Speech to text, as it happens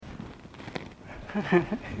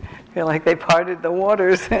Feel like they parted the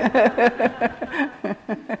waters.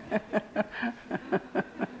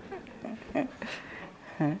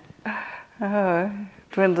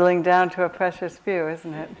 Dwindling down to a precious few,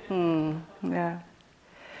 isn't it? Yeah.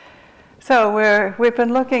 So we've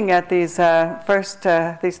been looking at these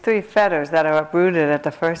these three fetters that are uprooted at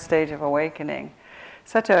the first stage of awakening.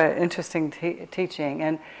 Such an interesting teaching,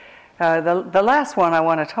 and the last one I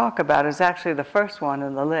want to talk about is actually the first one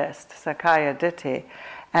in the list, sakkāyaditthi.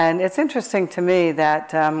 And it's interesting to me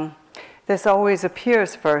that this always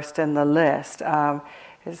appears first in the list.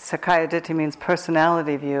 Sakkāyaditthi means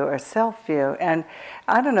personality view or self-view, and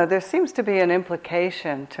I don't know, there seems to be an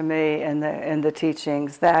implication to me in the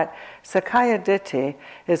teachings that sakkāyaditthi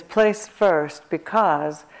is placed first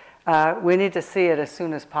because we need to see it as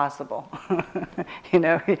soon as possible.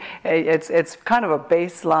 It's kind of a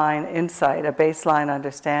baseline insight, a baseline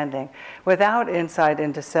understanding. Without insight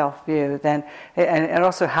into self-view, then and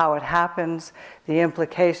also how it happens, the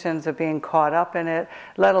implications of being caught up in it,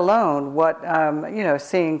 let alone what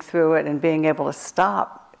seeing through it and being able to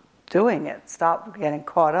stop doing it, stop getting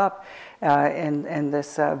caught up in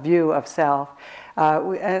this view of self.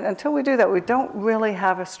 And until we do that, we don't really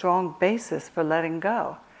have a strong basis for letting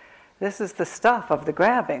go. This is the stuff of the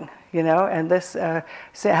grabbing, and this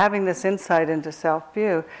having this insight into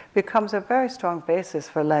self-view becomes a very strong basis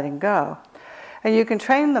for letting go. And you can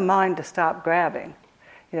train the mind to stop grabbing.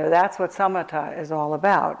 That's what samatha is all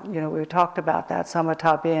about. We talked about that,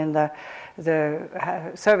 samatha being the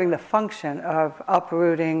serving the function of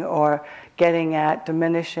uprooting or getting at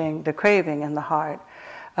diminishing the craving in the heart.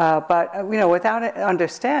 But without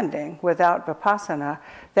understanding, without vipassana,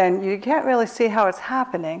 then you can't really see how it's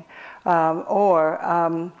happening,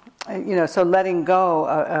 so letting go,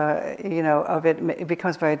 of it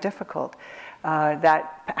becomes very difficult.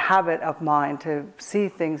 That habit of mind to see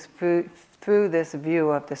things through this view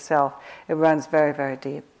of the self, it runs very, very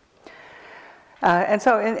deep. And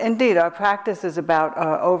so, indeed, our practice is about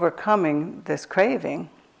overcoming this craving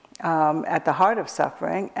at the heart of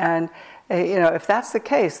suffering. And if that's the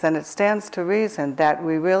case, then it stands to reason that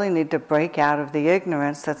we really need to break out of the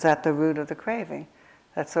ignorance that's at the root of the craving.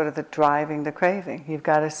 That's sort of the driving the craving. You've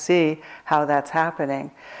got to see how that's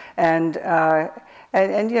happening, and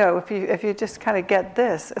if you just kind of get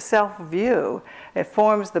this self-view, it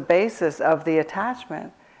forms the basis of the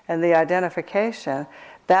attachment and the identification.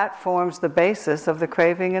 That forms the basis of the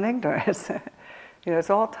craving and ignorance. It's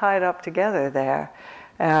all tied up together there.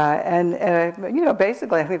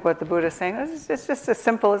 Basically, I think what the Buddha is saying is it's just as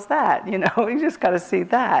simple as that. You just got to see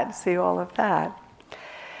all of that.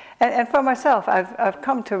 And for myself, I've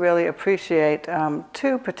come to really appreciate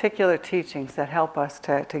two particular teachings that help us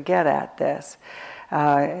to get at this,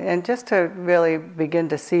 and just to really begin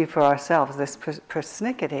to see for ourselves this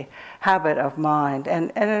persnickety habit of mind,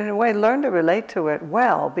 and in a way learn to relate to it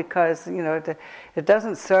well, because it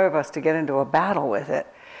doesn't serve us to get into a battle with it.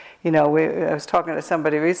 I was talking to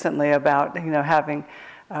somebody recently about having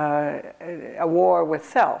a war with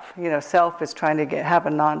self. Self is trying to have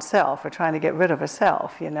a non-self, or trying to get rid of a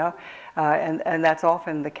self. And that's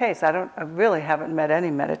often the case. I really haven't met any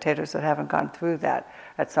meditators that haven't gone through that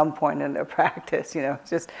at some point in their practice.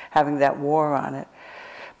 Just having that war on it.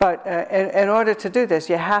 But in order to do this,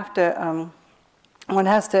 you have to. One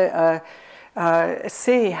has to.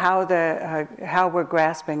 See how we're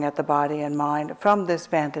grasping at the body and mind from this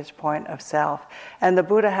vantage point of self. And the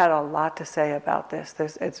Buddha had a lot to say about this.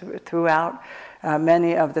 It's throughout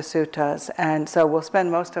many of the suttas, and so we'll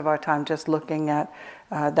spend most of our time just looking at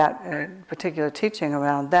that particular teaching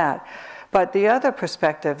around that. But the other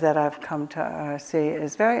perspective that I've come to see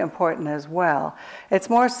is very important as well. It's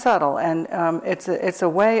more subtle, and it's a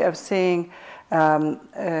way of seeing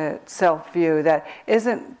self-view that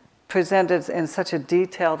isn't presented in such a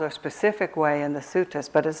detailed or specific way in the suttas,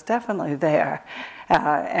 but it's definitely there.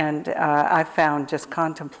 And I found just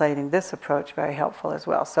contemplating this approach very helpful as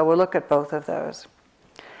well. So we'll look at both of those.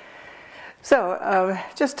 So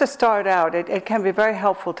just to start out, it can be very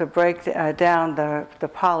helpful to break down the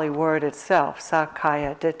Pali word itself,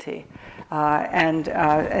 sakkāyaditthi,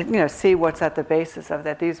 and see what's at the basis of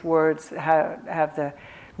that. These words have the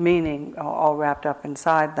meaning all wrapped up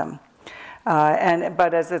inside them.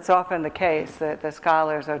 But as it's often the case, the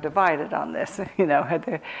scholars are divided on this.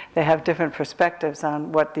 They have different perspectives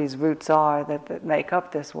on what these roots are that make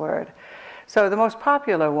up this word. So the most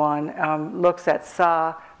popular one looks at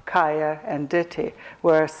sa, kaya, and ditthi,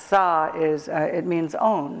 where sa is it means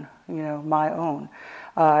own, my own,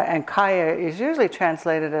 and kaya is usually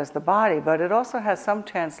translated as the body, but it also has some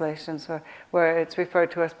translations where it's referred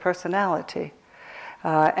to as personality.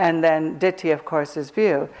 And then ditthi, of course, is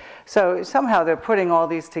view. So somehow they're putting all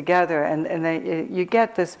these together, and you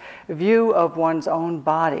get this view of one's own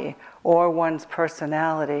body or one's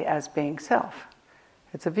personality as being self.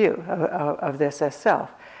 It's a view of this as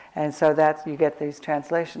self. And so that you get these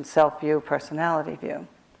translations, self-view, personality view.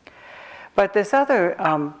 But this other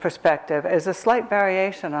perspective is a slight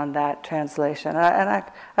variation on that translation. And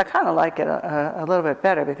I kind of like it a little bit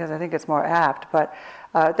better because I think it's more apt, but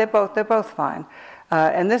they're both fine.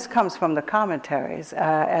 And this comes from the commentaries.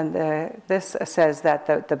 This says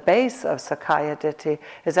that the base of sakkāyaditthi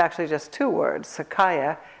is actually just two words,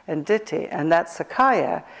 sakkāya and ditthi. And that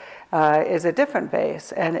sakkāya is a different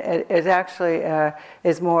base, and it actually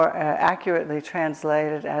is more accurately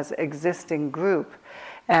translated as existing group.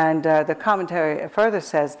 And the commentary further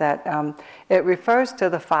says that it refers to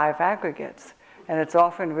the five aggregates, and it's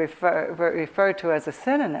often referred to as a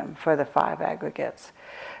synonym for the five aggregates.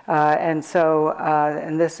 And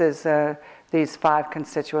this is these five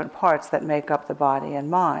constituent parts that make up the body and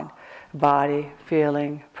mind: body,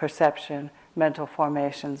 feeling, perception, mental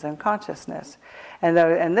formations, and consciousness. And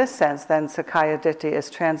in this sense, then, sakkāyaditthi is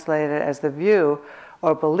translated as the view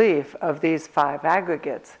or belief of these five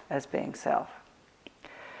aggregates as being self.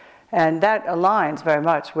 And that aligns very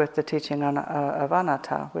much with the teaching of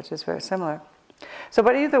anatta, which is very similar. So,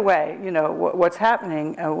 but either way, what's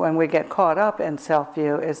happening when we get caught up in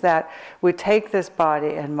self-view is that we take this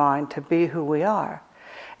body and mind to be who we are.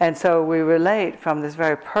 And so we relate from this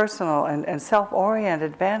very personal and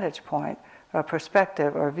self-oriented vantage point, or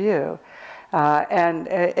perspective, or view. And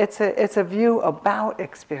it's a view about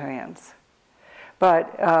experience.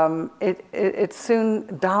 But it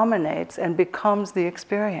soon dominates and becomes the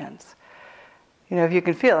experience. If you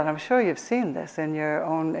can feel it, I'm sure you've seen this in your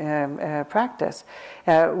own practice.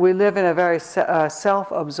 We live in a very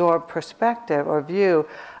self-absorbed perspective or view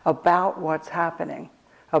about what's happening,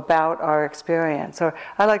 about our experience. Or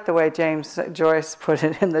I like the way James Joyce put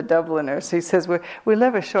it in The Dubliners. He says we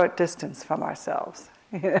live a short distance from ourselves.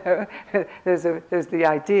 There's the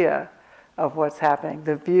idea of what's happening,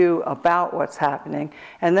 the view about what's happening,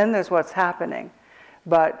 and then there's what's happening.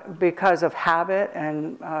 But because of habit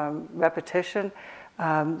and repetition,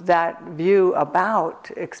 that view about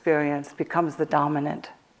experience becomes the dominant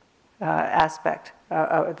aspect,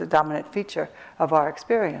 the dominant feature of our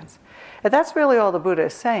experience. And that's really all the Buddha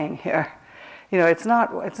is saying here. It's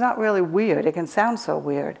not really weird. It can sound so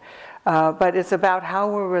weird. But it's about how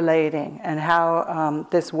we're relating and how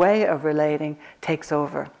this way of relating takes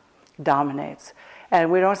over, dominates. And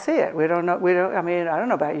we don't see it. I don't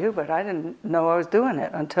know about you, but I didn't know I was doing it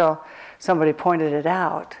until somebody pointed it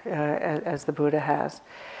out, as the Buddha has.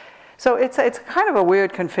 So it's kind of a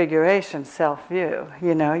weird configuration, self-view,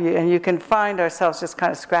 and you can find ourselves just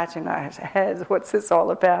kind of scratching our heads, what's this all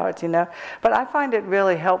about, But I find it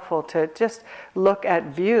really helpful to just look at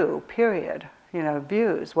view, period.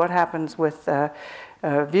 Views, what happens with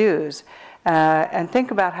views, and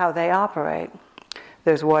think about how they operate.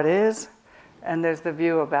 There's what is, and there's the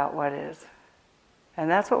view about what is. And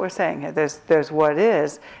that's what we're saying here. There's what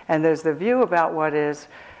is, and there's the view about what is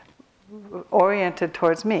oriented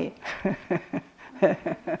towards me.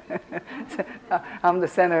 I'm the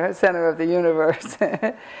center of the universe.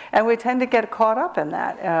 And we tend to get caught up in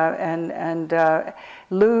that and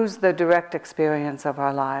lose the direct experience of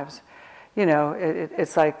our lives.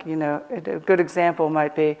 It's like, a good example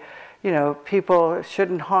might be, people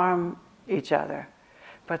shouldn't harm each other,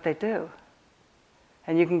 but they do.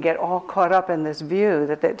 And you can get all caught up in this view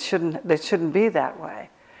that they shouldn't be that way,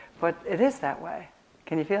 but it is that way.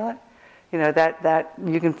 Can you feel it? That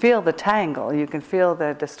you can feel the tangle, you can feel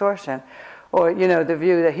the distortion, or the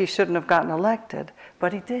view that he shouldn't have gotten elected,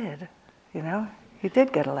 but he did. He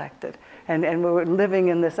did get elected, and we're living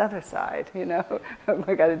in this other side.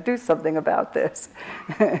 We got to do something about this.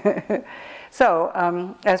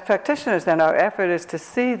 So, as practitioners, then our effort is to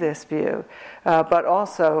see this view, but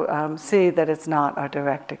also see that it's not our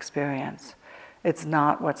direct experience. It's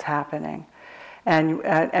not what's happening.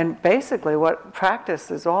 And basically what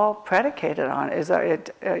practice is all predicated on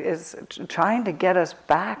is trying to get us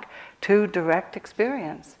back to direct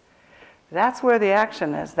experience. That's where the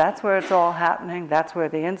action is. That's where it's all happening. That's where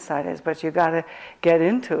the insight is. But you've got to get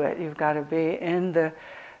into it. You've got to be in the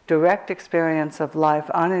direct experience of life,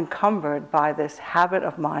 unencumbered by this habit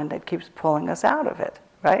of mind that keeps pulling us out of it,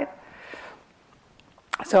 right?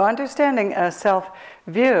 So understanding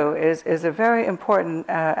self-view is a very important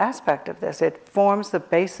aspect of this. It forms the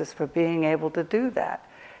basis for being able to do that.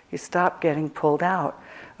 You stop getting pulled out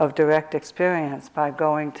of direct experience by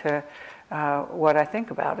going to what I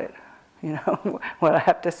think about it, what I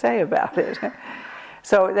have to say about it.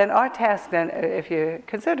 So then our task then, if you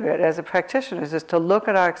consider it as a practitioner, is to look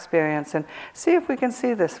at our experience and see if we can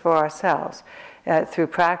see this for ourselves. Through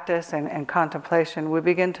practice and contemplation, we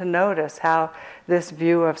begin to notice how this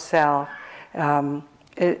view of self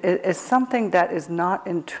is something that is not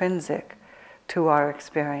intrinsic to our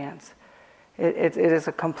experience. It is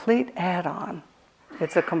a complete add-on.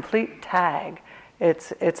 It's a complete tag.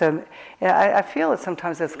 I feel it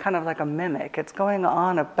sometimes as kind of like a mimic. It's going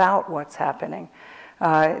on about what's happening.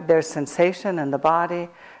 There's sensation in the body.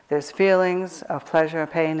 There's feelings of pleasure,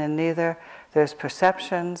 pain, and neither. There's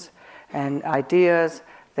perceptions and ideas.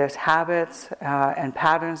 There's habits and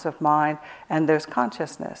patterns of mind. And there's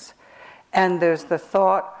consciousness. And there's the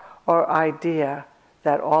thought or idea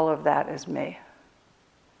that all of that is me.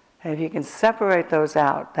 And if you can separate those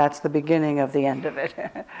out, that's the beginning of the end of it.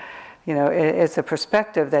 It's a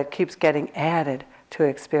perspective that keeps getting added to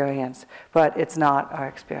experience, but it's not our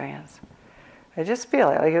experience. I just feel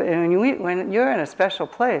it. When you're in a special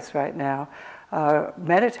place right now,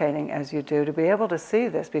 meditating as you do, to be able to see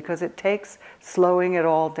this, because it takes slowing it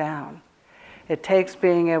all down. It takes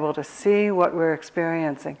being able to see what we're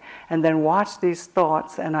experiencing and then watch these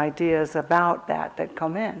thoughts and ideas about that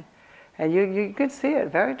come in. And you can see it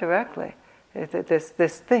very directly.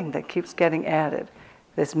 This thing that keeps getting added,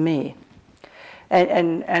 this me.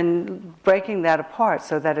 And breaking that apart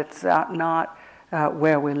so that it's not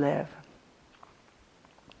where we live.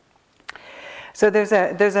 So there's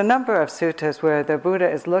a number of suttas where the Buddha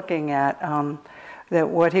is looking at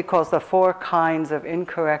what he calls the 4 kinds of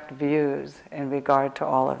incorrect views in regard to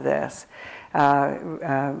all of this.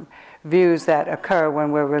 Views that occur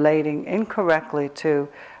when we're relating incorrectly to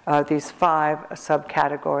these 5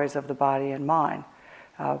 subcategories of the body and mind.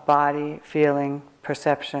 Body, feeling,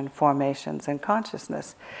 perception, formations, and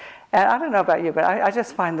consciousness. And I don't know about you, but I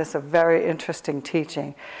just find this a very interesting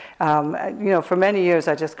teaching. For many years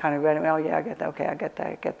I just kind of read it, oh yeah, I get that, okay, I get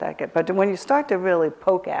that. But when you start to really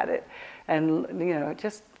poke at it and,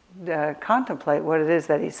 just contemplate what it is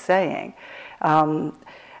that he's saying,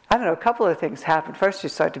 I don't know, a couple of things happen. First, you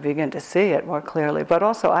start to begin to see it more clearly. But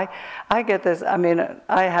also, I get this,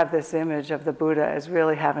 I have this image of the Buddha as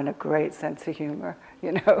really having a great sense of humor,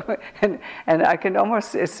 and I can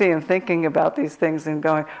almost see him thinking about these things and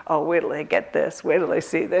going, oh, wait till they get this, wait till they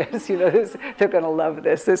see this, they're going to love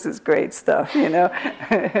this, this is great stuff,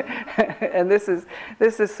 And this is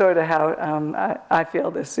sort of how I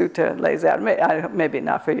feel this sutta lays out. Maybe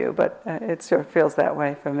not for you, but it sure feels that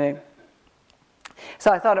way for me.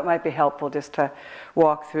 So I thought it might be helpful just to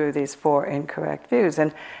walk through these 4 incorrect views.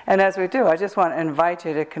 And as we do, I just want to invite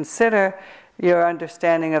you to consider your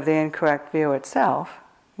understanding of the incorrect view itself.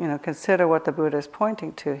 Consider what the Buddha is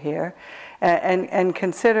pointing to here. And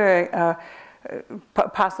consider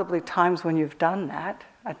possibly times when you've done that.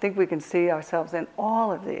 I think we can see ourselves in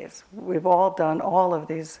all of these. We've all done all of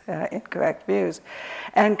these incorrect views.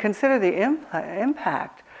 And consider the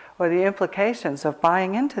impact or the implications of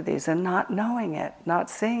buying into these and not knowing it,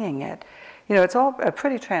 not seeing it. It's all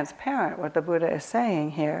pretty transparent what the Buddha is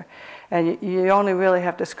saying here. And you only really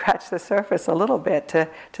have to scratch the surface a little bit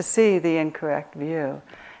to see the incorrect view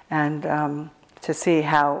and to see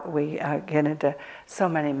how we get into so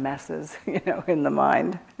many messes, in the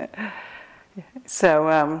mind.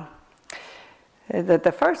 So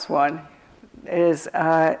the first one is,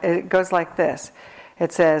 it goes like this.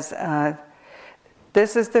 It says,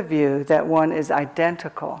 this is the view that one is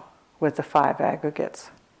identical with the 5 aggregates.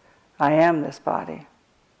 I am this body.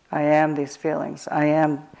 I am these feelings. I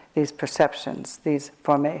am these perceptions, these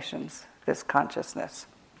formations, this consciousness.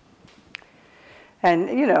 And,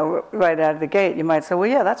 right out of the gate, you might say, well,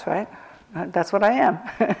 yeah, that's right. That's what I am.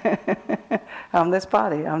 I'm this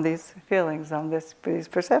body. I'm these feelings. I'm these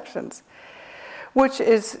perceptions. Which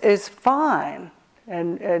is fine.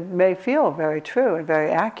 And it may feel very true and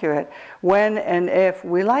very accurate when and if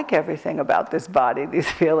we like everything about this body, these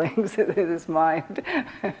feelings, this mind,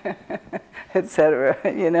 etc.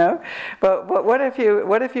 But what if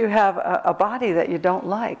you have a body that you don't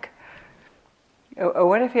like? Or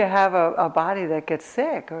what if you have a body that gets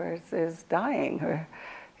sick or is dying or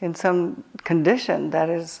in some condition that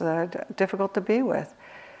is difficult to be with?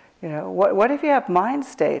 What if you have mind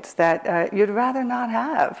states that you'd rather not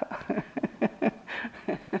have?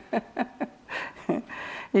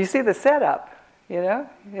 You see the setup,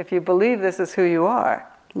 if you believe this is who you are,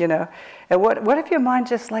 And what if your mind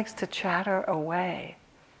just likes to chatter away?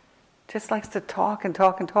 Just likes to talk and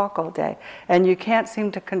talk and talk all day, and you can't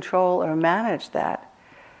seem to control or manage that?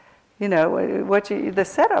 The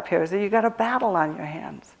setup here is that you got a battle on your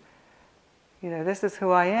hands. This is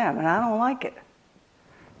who I am, and I don't like it.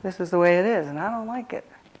 This is the way it is, and I don't like it.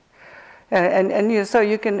 So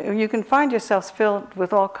you can find yourself filled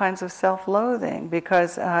with all kinds of self-loathing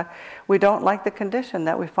because we don't like the condition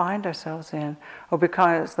that we find ourselves in, or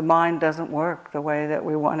because the mind doesn't work the way that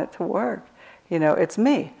we want it to work. It's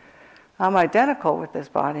me. I'm identical with this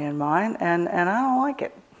body and mind, and I don't like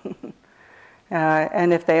it.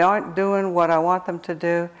 And if they aren't doing what I want them to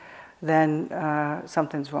do, then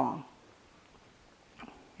something's wrong.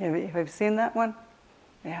 Have you seen that one?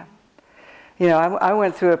 Yeah. I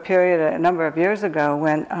went through a period a number of years ago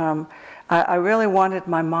when I really wanted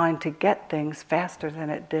my mind to get things faster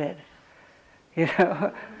than it did.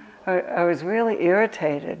 I was really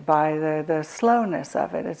irritated by the slowness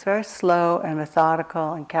of it. It's very slow and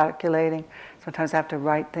methodical and calculating. Sometimes I have to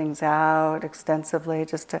write things out extensively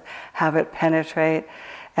just to have it penetrate.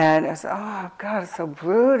 And it's, oh God, it's so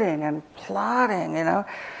brooding and plodding,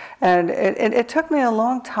 And it took me a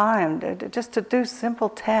long time just to do simple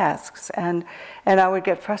tasks, and I would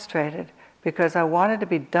get frustrated because I wanted to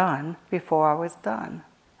be done before I was done.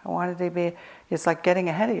 I wanted to be, it's like getting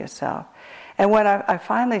ahead of yourself. And when I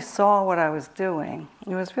finally saw what I was doing,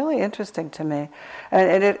 it was really interesting to me.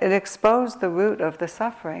 And it exposed the root of the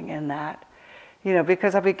suffering in that.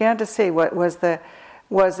 Because I began to see, was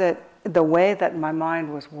it the way that my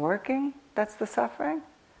mind was working that's the suffering?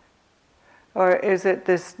 Or is it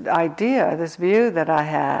this idea, this view that I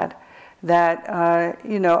had, that I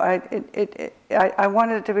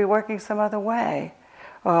wanted it to be working some other way,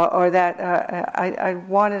 or that I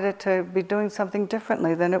wanted it to be doing something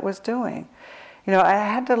differently than it was doing? I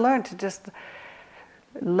had to learn to just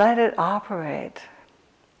let it operate.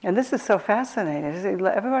 And this is so fascinating.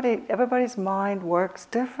 Everybody's mind works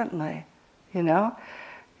differently,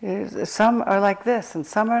 Some are like this, and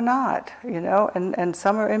some are not, and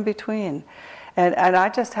some are in between. And I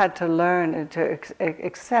just had to learn to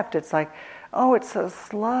accept. It's like, oh, it's so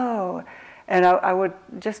slow. And I would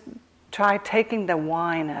just try taking the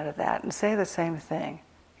whine out of that and say the same thing,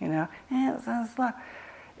 it's so slow.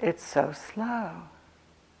 It's so slow.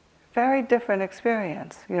 Very different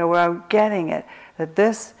experience, where I'm getting it, that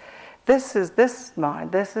this is this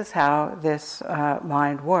mind, this is how this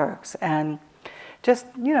mind works. And just,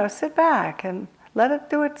 sit back and let it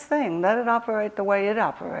do its thing. Let it operate the way it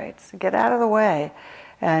operates. Get out of the way.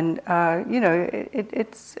 And,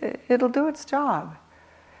 it'll do its job.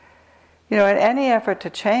 And any effort to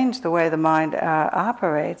change the way the mind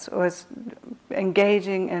operates was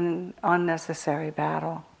engaging in unnecessary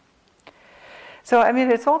battle. So,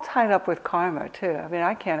 it's all tied up with karma, too.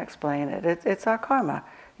 I can't explain it. It's our karma.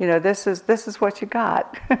 This is what you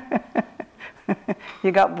got.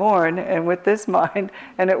 You got born and with this mind,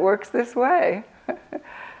 and it works this way. What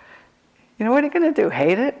are you going to do?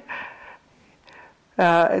 Hate it?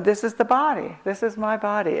 This is the body. This is my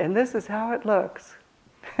body, and this is how it looks.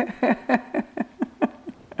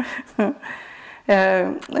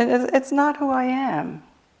 It's not who I am.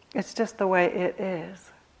 It's just the way it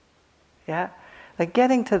is. Yeah? Like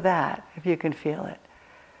getting to that, if you can feel it.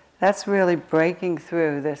 That's really breaking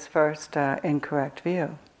through this first incorrect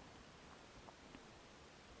view.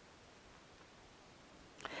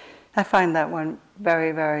 I find that one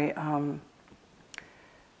very, very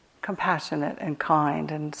compassionate and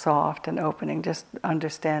kind and soft and opening, just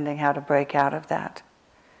understanding how to break out of that.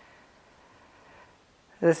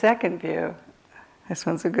 The second view, this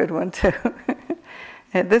one's a good one too.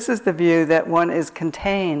 This is the view that one is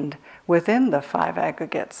contained within the five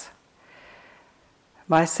aggregates.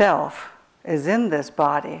 Myself is in this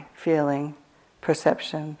body, feeling,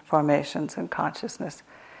 perception, formations, and consciousness.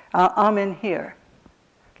 I'm in here,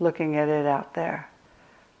 looking at it out there.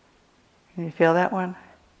 Can you feel that one?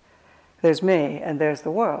 There's me, and there's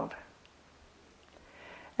the world.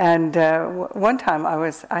 And one time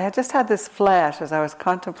I had just had this flash as I was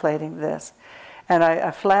contemplating this, and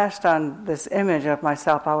I flashed on this image of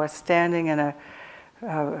myself. I was standing in a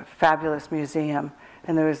fabulous museum,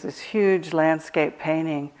 and there was this huge landscape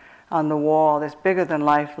painting on the wall, this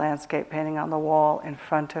bigger-than-life landscape painting on the wall in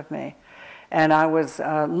front of me. And I was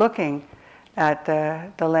looking at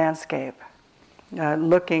the landscape,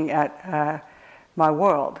 looking at my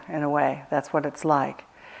world, in a way. That's what it's like.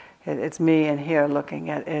 It's me in here looking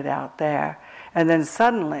at it out there. And then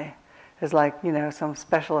suddenly, there's like, some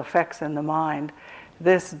special effects in the mind.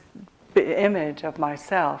 This image of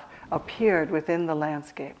myself appeared within the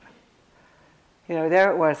landscape.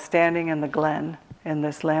 There it was, standing in the glen in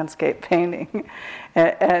this landscape painting.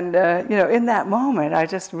 And in that moment, I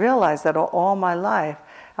just realized that all my life,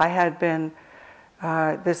 I had been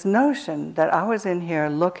this notion that I was in here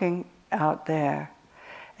looking out there.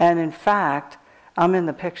 And in fact, I'm in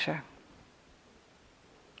the picture.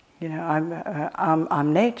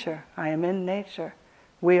 I'm nature. I am in nature.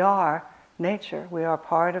 We are nature. We are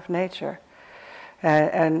part of nature.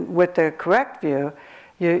 And with the correct view,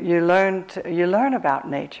 you learn about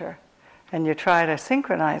nature, and you try to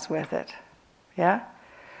synchronize with it. Yeah?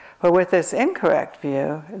 But with this incorrect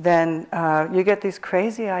view, then you get these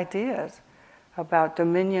crazy ideas about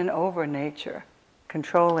dominion over nature,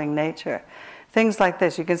 controlling nature. Things like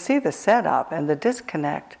this. You can see the setup and the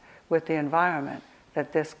disconnect with the environment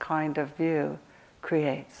that this kind of view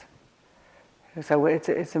creates. So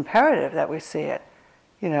it's imperative that we see it.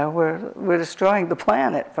 You know, we're destroying the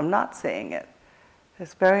planet from not seeing it.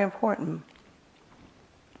 It's very important.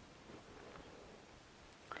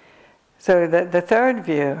 So the third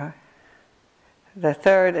view, the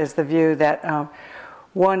third is the view that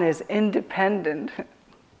one is independent.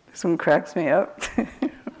 This one cracks me up.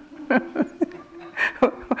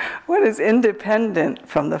 One is independent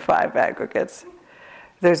from the five aggregates.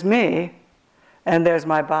 There's me, and there's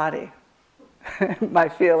my body, my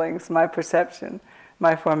feelings, my perception,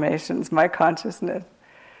 my formations, my consciousness.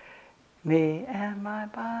 Me and my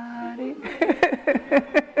body.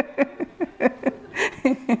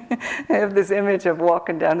 I have this image of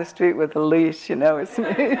walking down the street with a leash, you know, it's me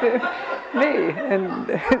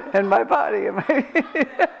and my body.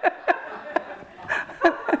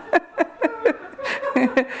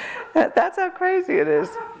 That's how crazy it is.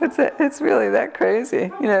 It's really that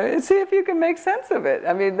crazy. You know, see if you can make sense of it.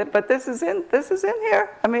 I mean, but this is in here.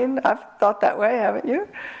 I mean, I've thought that way, haven't you?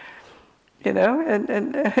 You know,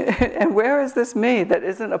 and where is this me that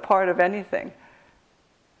isn't a part of anything?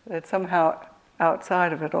 That's somehow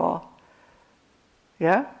outside of it all.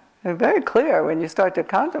 Yeah? And very clear when you start to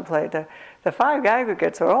contemplate the five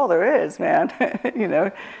aggregates are all there is, man. You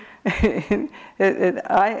know,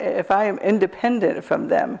 if I am independent from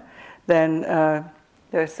them, then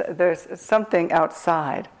there's something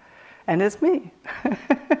outside, and it's me.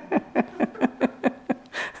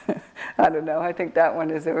 I don't know. I think that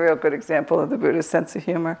one is a real good example of the Buddha's sense of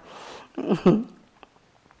humor.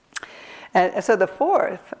 And so the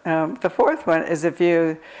fourth one is a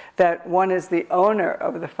view that one is the owner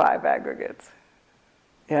of the five aggregates.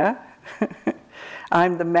 Yeah?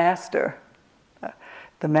 I'm the master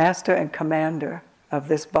and commander of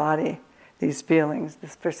this body, these feelings,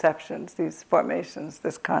 these perceptions, these formations,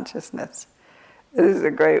 this consciousness. This is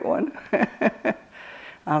a great one.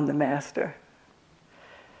 I'm the master.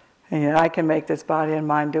 And, you know, I can make this body and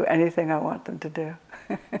mind do anything I want them to do.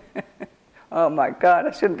 Oh my God,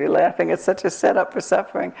 I shouldn't be laughing. It's such a setup for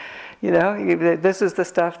suffering. You know, this is the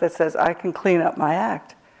stuff that says I can clean up my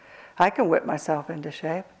act. I can whip myself into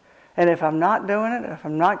shape. And if I'm not doing it, if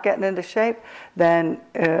I'm not getting into shape, then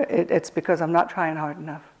it's because I'm not trying hard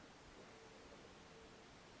enough.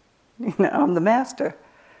 You know, I'm the master.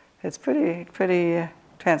 It's pretty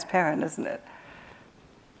transparent, isn't it?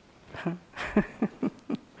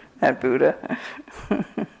 That Buddha.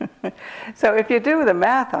 So if you do the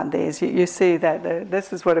math on these, you see that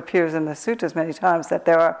this is what appears in the sutras many times, that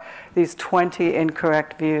there are these 20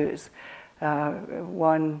 incorrect views,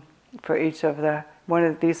 one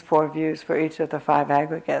of these four views for each of the five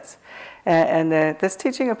aggregates. And this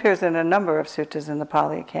teaching appears in a number of sutras in the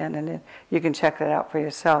Pali Canon, and you can check that out for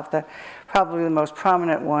yourself. Probably the most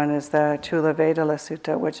prominent one is the Chula Vedala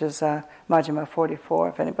Sutta, which is Majjhima 44,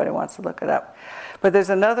 if anybody wants to look it up. But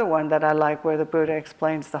there's another one that I like where the Buddha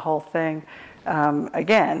explains the whole thing,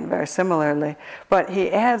 again, very similarly. But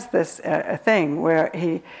he adds this thing where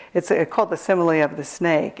it's called the simile of the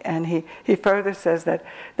snake, and he further says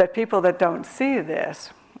that people that don't see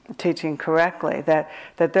this teaching correctly, that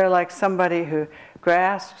they're like somebody who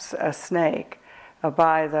grasps a snake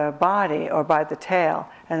by the body or by the tail,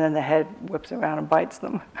 and then the head whips around and bites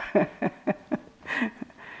them.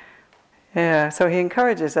 Yeah, so he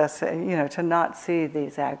encourages us, to not see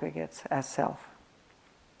these aggregates as self.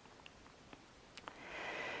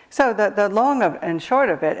 So the long and short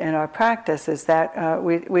of it in our practice is that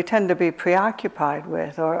we tend to be preoccupied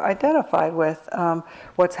with or identified with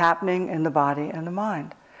what's happening in the body and the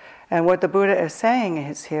mind. And what the Buddha is saying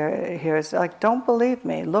here is like, don't believe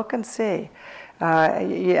me, look and see.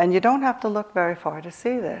 And you don't have to look very far to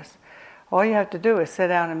see this. All you have to do is sit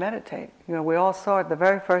down and meditate. You know, we all saw it the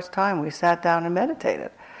very first time we sat down and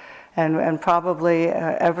meditated. And probably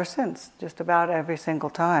ever since, just about every single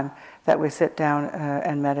time that we sit down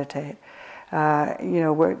and meditate.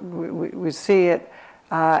 We see it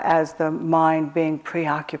as the mind being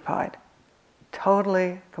preoccupied.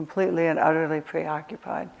 Totally, completely and utterly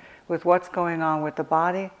preoccupied with what's going on with the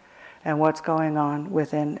body and what's going on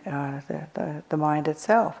within the mind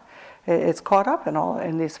itself. It's caught up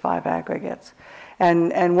in these five aggregates.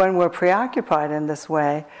 And when we're preoccupied in this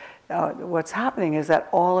way, what's happening is that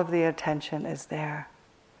all of the attention is there.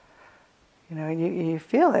 You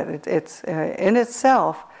feel it. It's in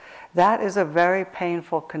itself, that is a very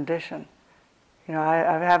painful condition.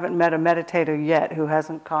 I haven't met a meditator yet who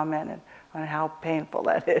hasn't commented on how painful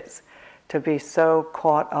that is, to be so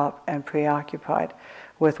caught up and preoccupied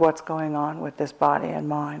with what's going on with this body and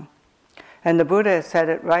mind. And the Buddha said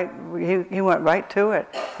it right, he went right to it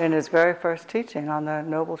in his very first teaching on the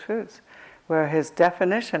Noble Truths, where his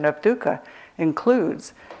definition of dukkha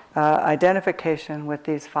includes identification with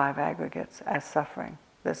these 5 aggregates as suffering.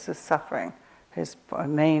 This is suffering, his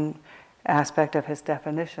main aspect of his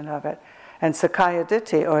definition of it. And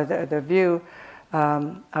sakkāyaditthi, or the view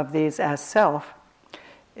of these as self,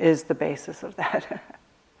 is the basis of that.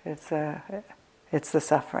 It's the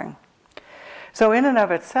suffering. So in and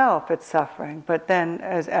of itself, it's suffering. But then,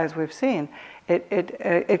 as we've seen,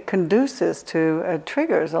 it conduces to,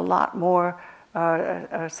 triggers a lot more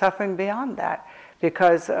suffering beyond that,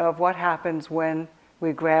 because of what happens when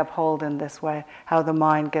we grab hold in this way, how the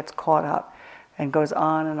mind gets caught up and goes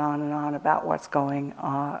on and on and on about what's going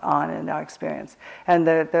on in our experience. And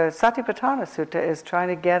the Satipatthana Sutta is trying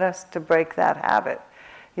to get us to break that habit.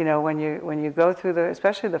 When you go through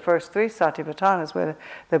especially the first 3 Satipatthanas, where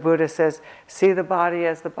the Buddha says, see the body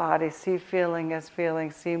as the body, see feeling as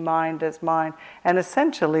feeling, see mind as mind, and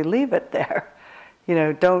essentially leave it there.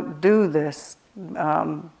 Don't do this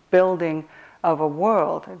building of a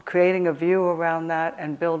world, creating a view around that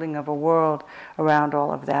and building of a world around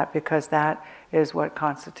all of that, because that is what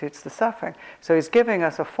constitutes the suffering. So he's giving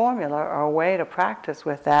us a formula or a way to practice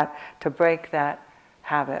with that, to break that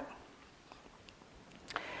habit.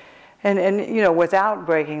 And without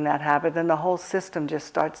breaking that habit, then the whole system just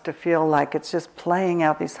starts to feel like it's just playing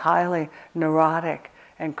out these highly neurotic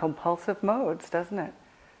and compulsive modes, doesn't it?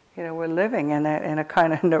 We're living in a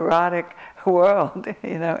kind of neurotic world,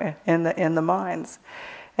 in the minds.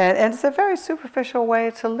 And it's a very superficial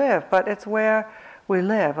way to live, but it's where we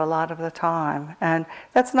live a lot of the time. And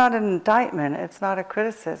that's not an indictment, it's not a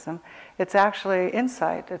criticism, it's actually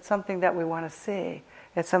insight. It's something that we want to see.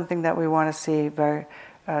 It's something that we want to see very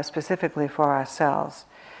specifically for ourselves.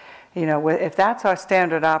 If that's our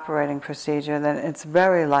standard operating procedure, then it's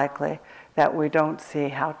very likely that we don't see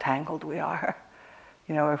how tangled we are.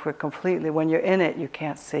 If we're completely, when you're in it, you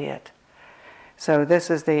can't see it. So this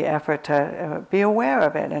is the effort to be aware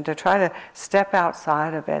of it and to try to step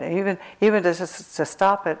outside of it, even to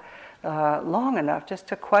stop it long enough, just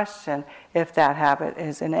to question if that habit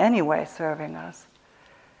is in any way serving us.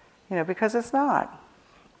 Because it's not.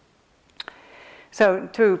 So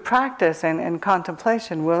through practice and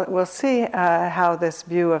contemplation, we'll see how this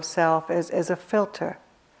view of self is a filter.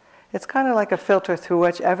 It's kind of like a filter through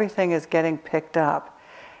which everything is getting picked up,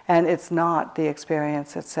 and it's not the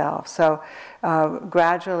experience itself. So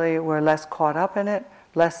gradually we're less caught up in it,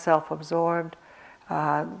 less self-absorbed,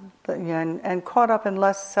 and caught up in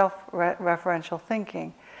less self-referential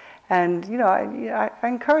thinking. And I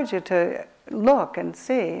encourage you to look and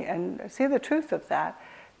see the truth of that.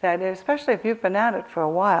 That especially if you've been at it for a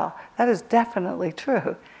while, that is definitely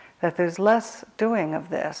true, that there's less doing of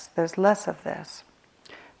this, there's less of this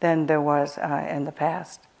than there was in the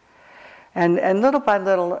past. And little by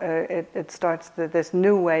little, it starts, this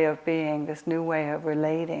new way of being, this new way of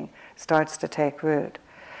relating starts to take root.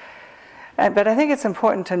 But I think it's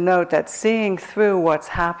important to note that seeing through what's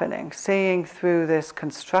happening, seeing through this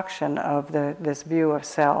construction of this view of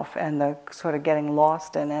self and the sort of getting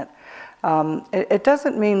lost in it, it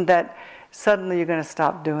doesn't mean that suddenly you're going to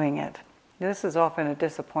stop doing it. This is often a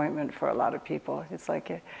disappointment for a lot of people. It's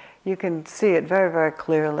like you can see it very, very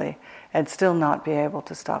clearly and still not be able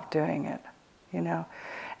to stop doing it,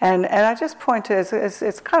 And I just point to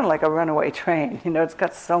it's kind of like a runaway train. It's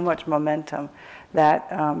got so much momentum that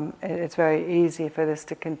it's very easy for this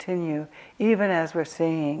to continue, even as we're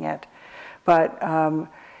seeing it. But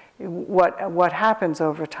what happens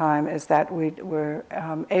over time is that we're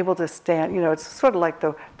able to stand. It's sort of like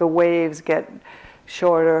the waves get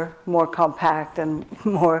shorter, more compact, and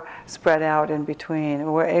more spread out in between.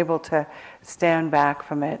 And we're able to stand back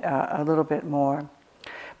from it a little bit more.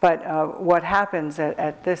 But what happens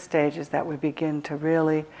at this stage is that we begin to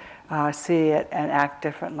really see it and act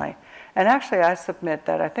differently. And actually, I submit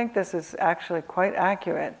that I think this is actually quite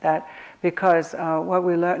accurate, that because what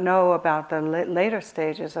we know about the later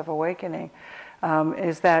stages of awakening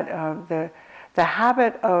is that the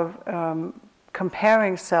habit of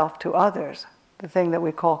comparing self to others, the thing that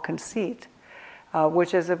we call conceit,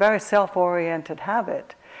 which is a very self-oriented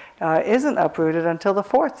habit, isn't uprooted until the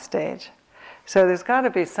 4th stage. So there's got to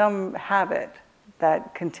be some habit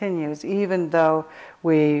that continues even though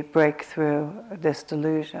we break through this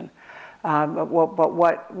delusion. But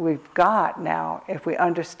what we've got now, if we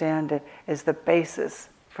understand it, is the basis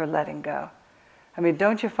for letting go. I mean,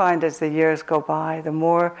 don't you find as the years go by, the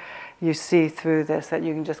more you see through this, that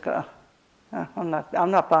you can just go, oh, I'm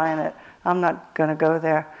not buying it. I'm not going to go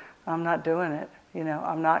there. I'm not doing it.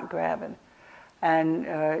 I'm not grabbing. And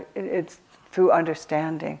it's through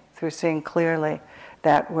understanding, through seeing clearly,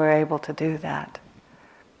 that we're able to do that.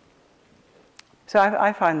 So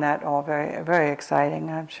I find that all very, very exciting.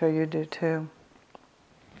 I'm sure you do too.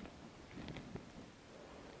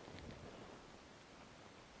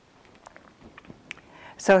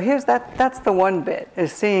 So that's the one bit,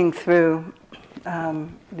 is seeing through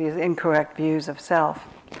these incorrect views of self.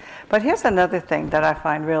 But here's another thing that I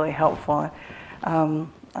find really helpful.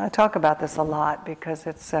 I talk about this a lot because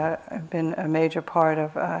it's been a major part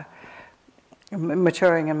of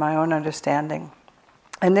maturing in my own understanding.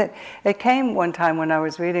 And it came one time when I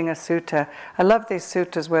was reading a sutta. I love these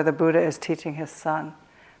suttas where the Buddha is teaching his son,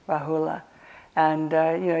 Rahula. And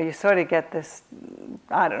you sort of get this,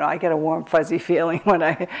 I don't know, I get a warm fuzzy feeling when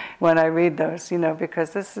I read those,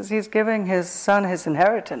 because he's giving his son his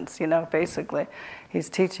inheritance, basically. He's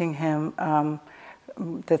teaching him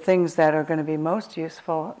the things that are going to be most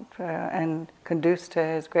useful and conduce to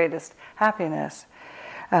his greatest happiness.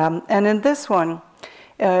 And in this one,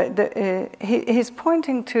 he's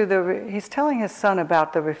pointing to he's telling his son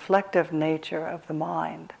about the reflective nature of the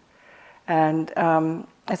mind. And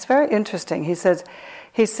it's very interesting. He says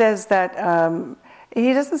that,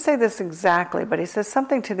 he doesn't say this exactly, but he says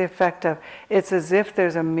something to the effect of, it's as if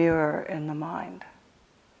there's a mirror in the mind.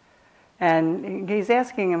 And he's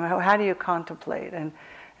asking him, how do you contemplate?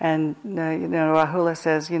 And Rahula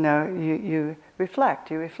says, you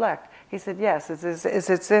reflect. He said, yes, it's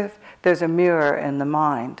as if there's a mirror in the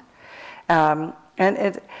mind. And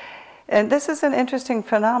this is an interesting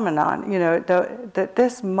phenomenon, that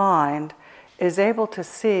this mind is able to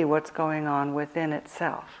see what's going on within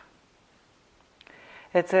itself.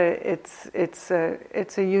 It's a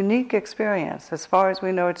unique experience. As far as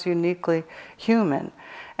we know, it's uniquely human.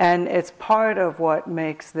 And it's part of what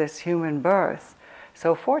makes this human birth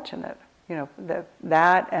so fortunate.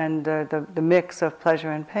 That and the mix of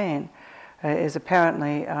pleasure and pain is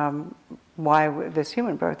apparently why this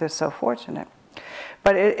human birth is so fortunate.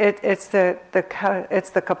 But it's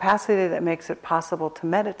the capacity that makes it possible to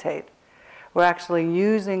meditate. We're actually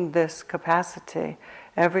using this capacity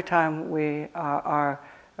every time we are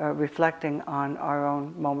reflecting on our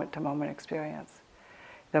own moment-to-moment experience.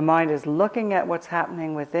 The mind is looking at what's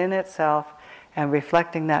happening within itself and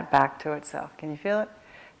reflecting that back to itself. Can you feel it?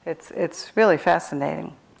 It's really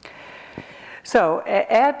fascinating. So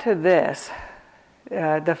add to this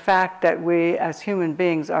the fact that we as human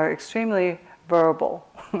beings are extremely verbal.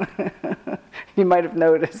 You might have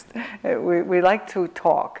noticed. We like to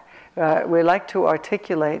talk. We like to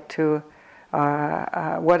articulate to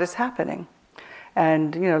what is happening.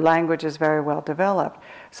 And, language is very well developed.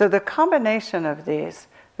 So the combination of this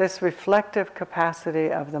reflective capacity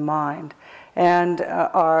of the mind and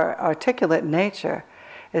our articulate nature,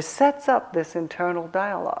 sets up this internal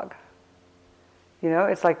dialogue.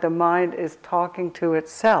 It's like the mind is talking to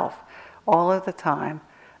itself all of the time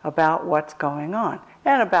about what's going on,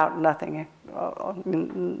 and about nothing,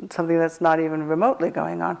 something that's not even remotely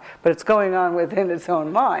going on, but it's going on within its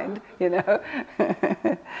own mind,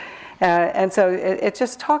 And so it's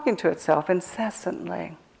just talking to itself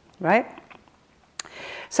incessantly, right?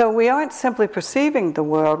 So we aren't simply perceiving the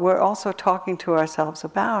world, we're also talking to ourselves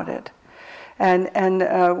about it. And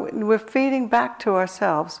we're feeding back to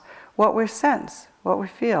ourselves what we sense, what we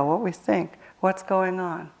feel, what we think, what's going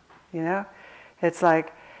on, It's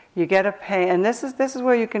like you get a pain, and this is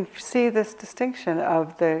where you can see this distinction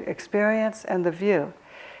of the experience and the view.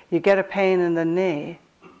 You get a pain in the knee,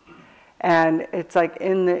 and it's like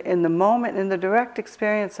in the moment, in the direct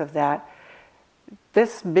experience of that,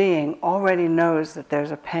 this being already knows that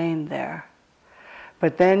there's a pain there.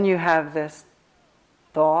 But then you have this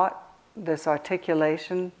thought, this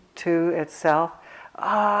articulation to itself,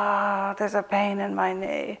 there's a pain in my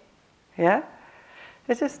knee. Yeah?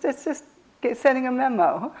 It's just sending a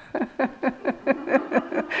memo.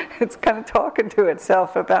 It's kind of talking to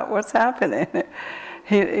itself about what's happening.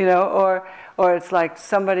 Or it's like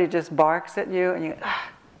somebody just barks at you and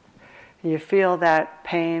you feel that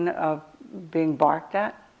pain of being barked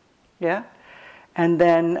at. Yeah? And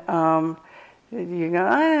then you go,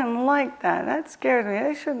 I didn't like that. That scares me.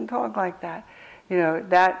 They shouldn't talk like that.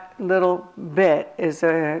 That little bit is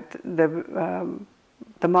the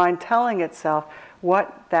mind telling itself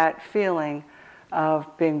what that feeling of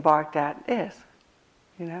being barked at is.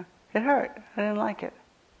 It hurt. I didn't like it.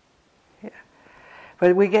 Yeah.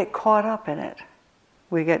 But we get caught up in it.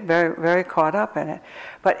 We get very, very caught up in it.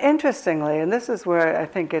 But interestingly, and this is where I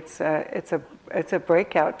think it's a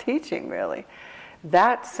breakout teaching, really,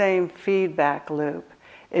 that same feedback loop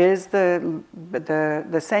is the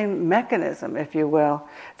same mechanism, if you will,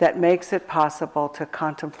 that makes it possible to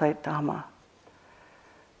contemplate Dhamma.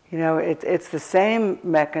 It's the same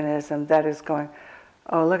mechanism that is going,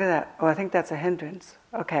 oh, look at that. Oh, I think that's a hindrance.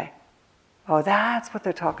 Okay. Oh, that's what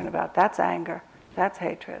they're talking about. That's anger. That's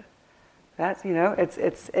hatred. That's,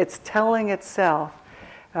 it's telling itself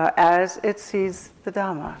as it sees the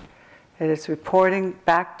Dhamma. It is reporting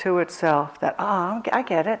back to itself that, I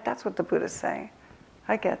get it. That's what the Buddha's saying.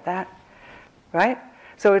 I get that. Right?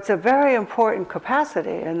 So it's a very important capacity,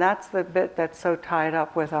 and that's the bit that's so tied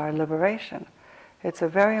up with our liberation. It's a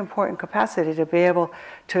very important capacity to be able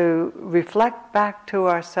to reflect back to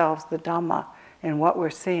ourselves the Dhamma in what we're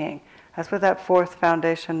seeing. That's what that fourth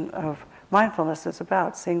foundation of mindfulness is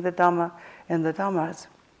about, seeing the Dhamma in the Dhammas.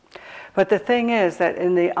 But the thing is that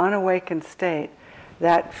in the unawakened state,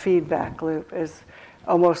 that feedback loop is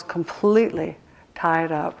almost completely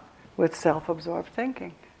tied up with self-absorbed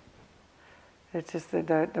thinking. It's just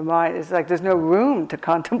the mind, it's like there's no room to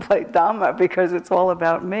contemplate Dhamma because it's all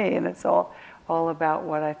about me and it's all about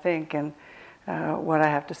what I think and what I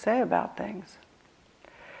have to say about things.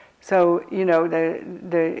 So,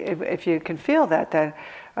 if you can feel that, then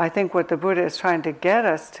I think what the Buddha is trying to get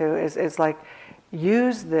us to is like,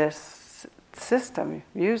 use this system,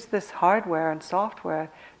 use this hardware and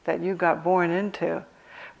software that you got born into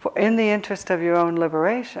in the interest of your own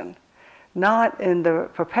liberation, not in the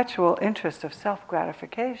perpetual interest of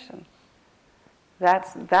self-gratification.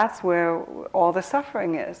 That's where all the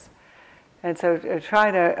suffering is. And so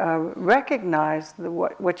try to recognize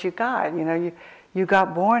what you got. You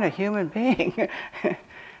got born a human being.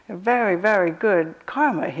 Very, very good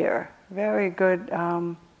karma here. Very good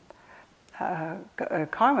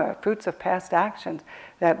karma, fruits of past actions.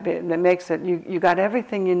 That makes it, you got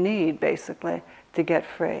everything you need, basically, to get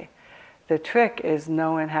free. The trick is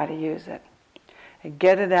knowing how to use it. And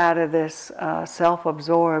get it out of this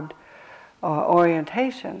self-absorbed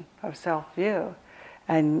orientation of self-view.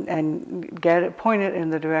 And get it, point it in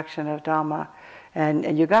the direction of Dhamma.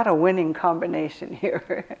 And you got a winning combination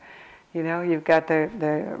here. You've got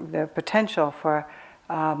the potential for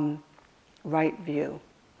right view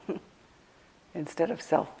instead of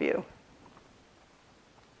self-view.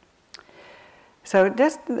 So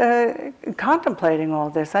just contemplating all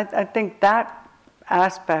this, I think that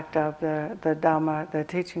aspect of the Dhamma, the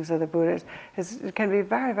teachings of the Buddha, can be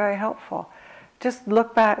very, very helpful. Just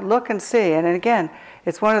look back, look and see. And again,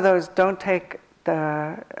 it's one of those, don't take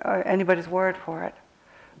anybody's word for it.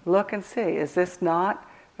 Look and see. Is this not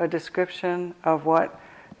a description of what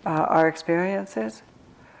our experience is?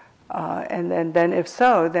 And then if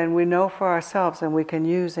so, then we know for ourselves and we can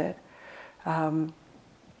use it.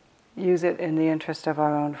 Use it in the interest of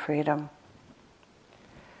our own freedom.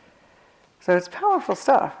 So it's powerful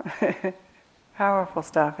stuff. Powerful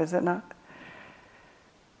stuff, is it not?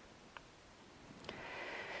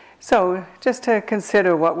 So, just to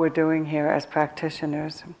consider what we're doing here as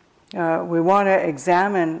practitioners, we want to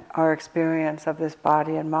examine our experience of this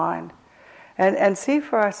body and mind and see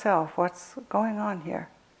for ourselves what's going on here,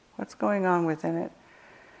 what's going on within it.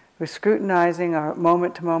 We're scrutinizing our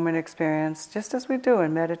moment-to-moment experience, just as we do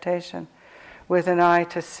in meditation, with an eye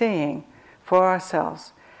to seeing for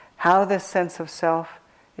ourselves how this sense of self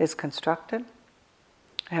is constructed,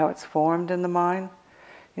 how it's formed in the mind,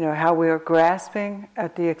 how we are grasping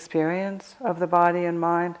at the experience of the body and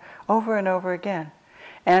mind over and over again,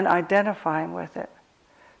 and identifying with it,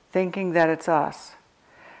 thinking that it's us,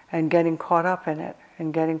 and getting caught up in it,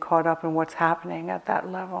 and getting caught up in what's happening at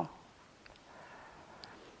that level.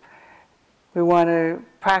 We want to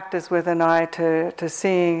practice with an eye to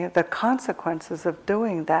seeing the consequences of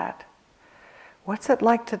doing that. What's it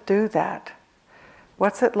like to do that?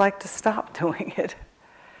 What's it like to stop doing it?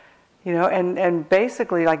 And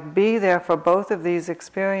basically be there for both of these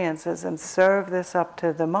experiences and serve this up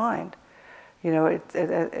to the mind.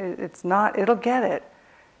 It's not, it'll get it.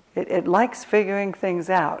 It likes figuring things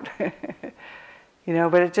out.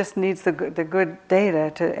 But it just needs the good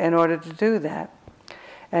data in order to do that.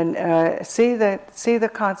 And see the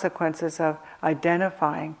consequences of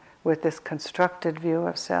identifying with this constructed view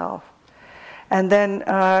of self. And then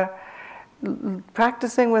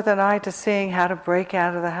practicing with an eye to seeing how to break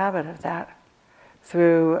out of the habit of that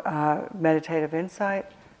through meditative insight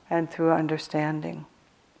and through understanding.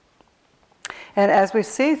 And as we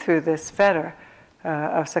see through this fetter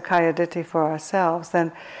of sakkāyaditthi for ourselves,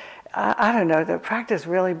 then, I don't know, the practice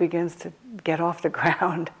really begins to get off the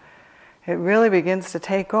ground. it really begins to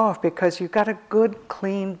take off because you've got a good,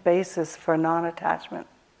 clean basis for non-attachment.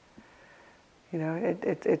 You know,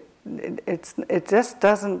 it just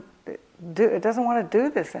doesn't want to do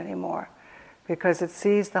this anymore because it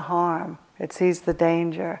sees the harm, it sees the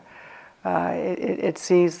danger, it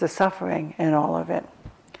sees the suffering in all of it.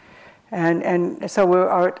 And so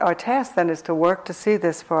our task then is to work to see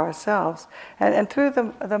this for ourselves. And through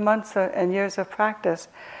the months and years of practice,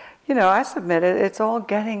 you know, I submit it's all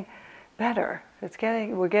getting better.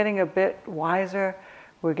 We're getting a bit wiser,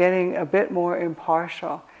 we're getting a bit more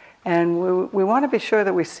impartial. And we want to be sure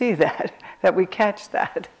that we see that, that we catch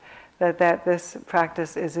that this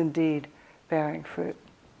practice is indeed bearing fruit.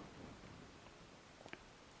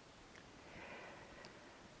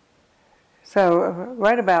 So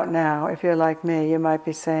right about now, if you're like me, you might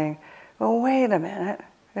be saying, well, wait a minute.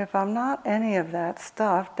 If I'm not any of that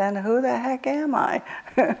stuff, then who the heck am I?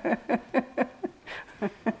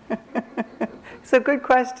 It's a good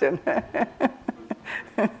question.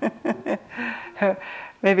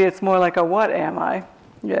 Maybe it's more like a what am I?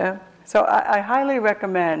 Yeah. So I highly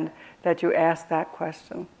recommend that you ask that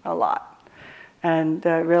question a lot and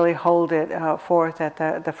really hold it forth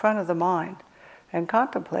at the front of the mind and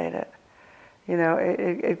contemplate it. You know,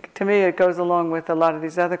 to me it goes along with a lot of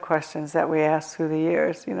these other questions that we ask through the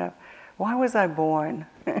years. You know, why was I born?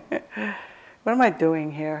 What am I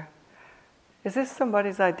doing here? Is this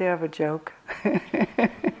somebody's idea of a joke?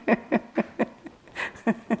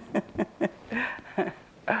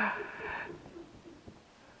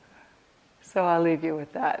 So I'll leave you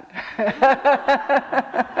with that.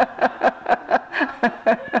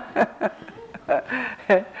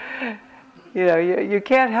 You know, you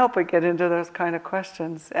can't help but get into those kind of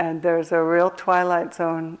questions, and there's a real Twilight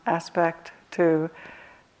Zone aspect to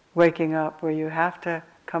waking up where you have to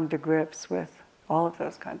come to grips with all of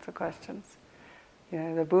those kinds of questions. You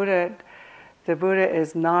know, the Buddha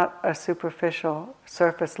is not a superficial,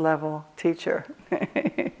 surface level teacher.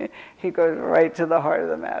 He goes right to the heart of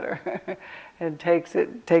the matter and takes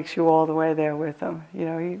you all the way there with him. You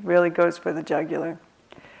know, he really goes for the jugular.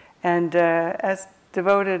 And as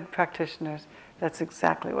devoted practitioners, that's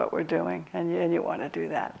exactly what we're doing, and you want to do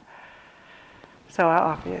that. So I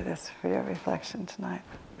offer you this for your reflection tonight.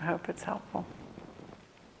 I hope it's helpful.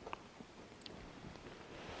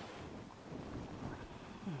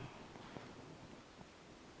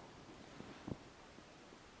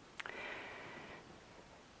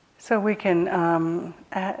 So we can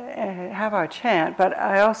have our chant, but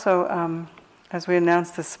I also, as we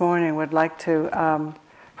announced this morning, would like to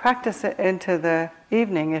practice it into the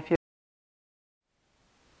evening if you.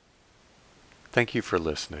 Thank you for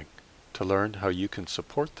listening. To learn how you can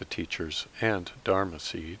support the teachers and Dharma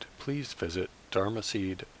Seed, please visit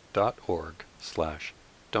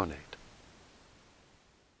dharmaseed.org/donate.